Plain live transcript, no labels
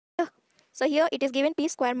So here it is given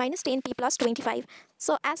p² minus 10p plus 25.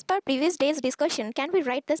 So as per previous day's discussion, can we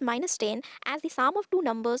write this minus 10 as the sum of two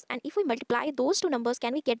numbers, and if we multiply those two numbers,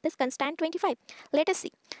 can we get this constant 25? Let us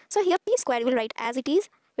see. So here p² will write as it is.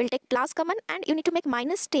 We'll take plus common and you need to make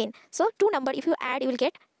minus 10. So two number if you add you will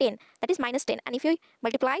get 10, that is minus 10, and if you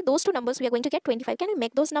multiply those two numbers we are going to get 25. Can we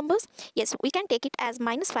make those numbers? Yes, we can take it as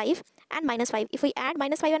minus 5 and minus 5. If we add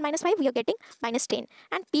minus 5 and minus 5 we are getting minus 10,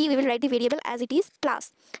 and p we will write the variable as it is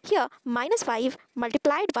plus. Here minus 5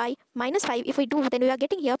 multiplied by minus 5, if we do, then we are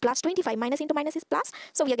getting here plus 25. Minus into minus is plus,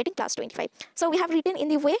 so we are getting plus 25. So we have written in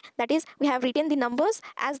the way, that is we have written the numbers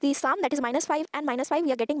as the sum, that is minus 5 and minus 5,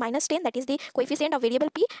 we are getting minus 10, that is the coefficient of variable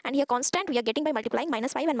p, and here constant we are getting by multiplying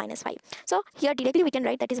minus 5 and minus 5. So here directly we can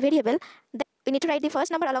write that is variable. Then we need to write the first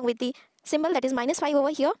number along with the symbol, that is minus 5 over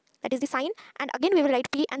here, that is the sign, and again we will write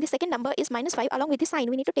p, and the second number is minus 5 along with the sign.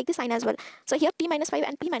 We need to take the sign as well. So here p minus 5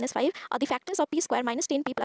 and p minus 5 are the factors of p² minus 10p plus